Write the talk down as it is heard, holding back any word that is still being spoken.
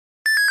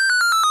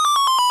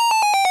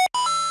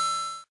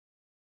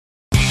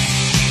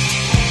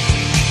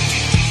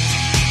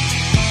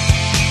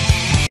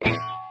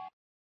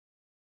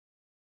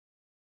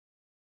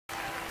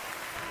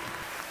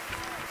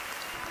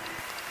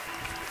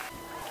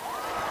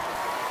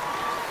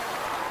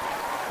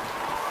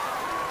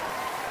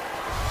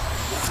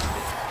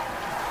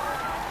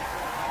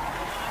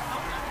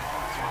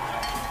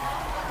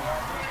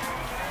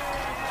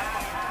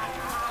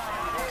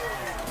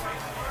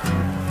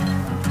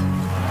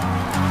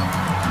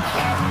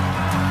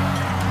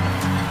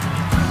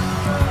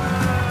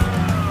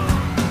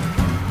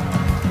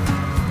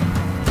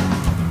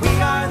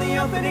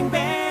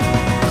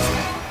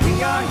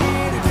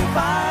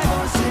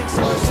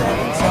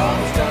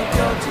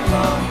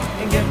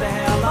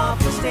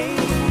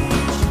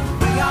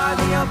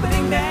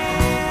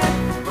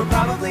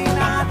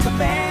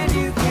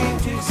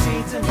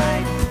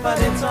but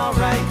it's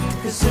alright,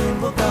 'cause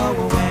soon we'll go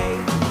away.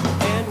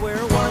 And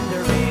we're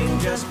wondering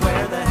just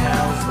where the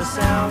hell's the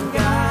sound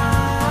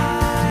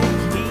guy?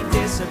 He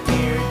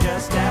disappeared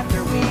just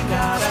after we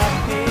got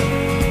up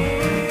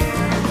here.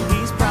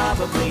 He's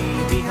probably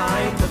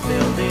behind the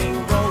building,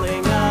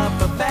 rolling up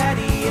a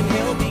fatty, and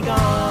he'll be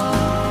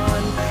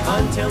gone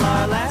until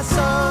our last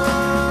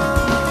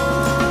song.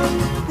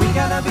 We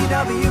got a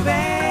VW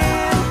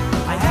van.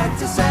 I had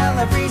to sell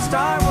every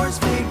Star Wars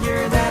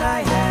figure that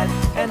I had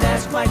and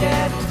ask my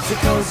dad to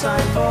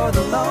co-sign for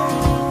the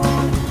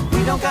loan.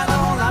 We don't got a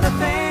whole lot of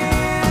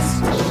fans.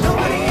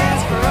 Nobody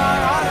asked for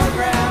our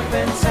autograph,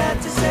 and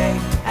sad to say,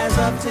 as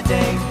of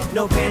today,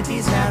 no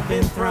panties have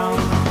been thrown.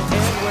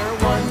 And we're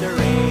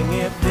wondering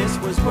if this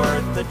was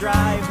worth the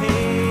drive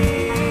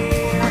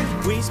here.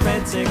 We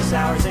spent 6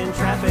 hours in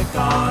traffic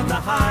on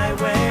the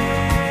highway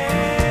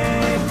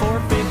for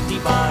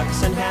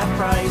 $50 and half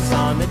price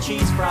on the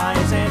cheese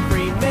fries and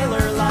free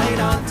Miller Lite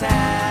on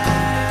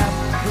tap.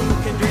 Who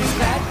can drink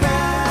that crap?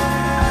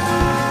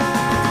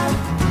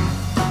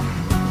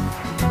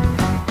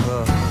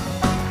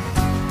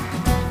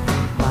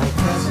 My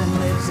cousin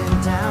lives in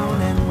town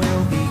and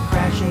will be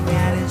crashing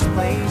at his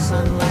place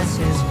unless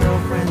his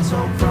girlfriend's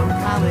home from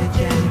college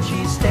and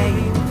she's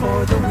staying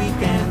for the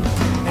weekend.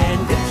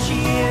 And if she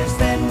is,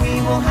 then we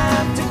will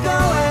have to go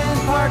and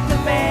park the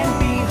van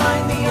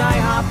behind the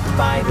IHOP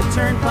by the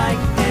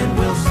turnpike, and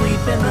we'll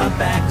sleep in the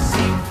back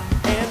seat.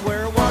 And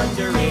we're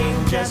wondering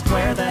just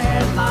where the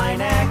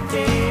headline act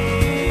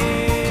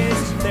is.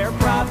 They're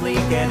probably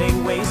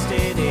getting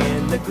wasted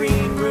in the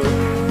green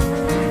room,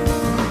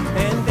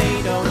 and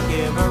they don't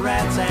give a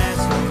rat's ass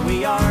who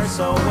we are,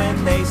 so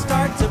when they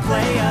start to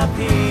play up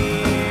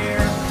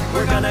here,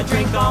 we're gonna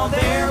drink all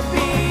their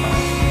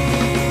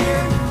beer.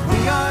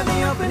 We are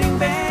the opening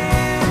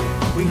band.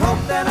 We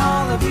hope that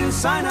all of you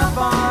sign up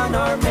on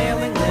our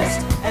mailing list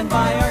and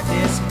buy our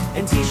disc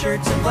and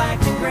t-shirts in black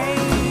and gray.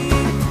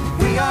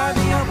 We are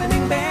the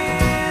opening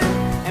band,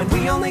 and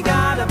we only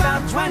got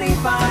about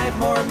 25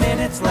 more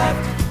minutes left.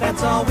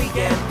 That's all we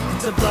get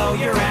to blow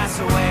your ass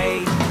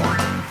away.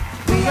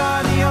 We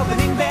are the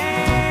opening band.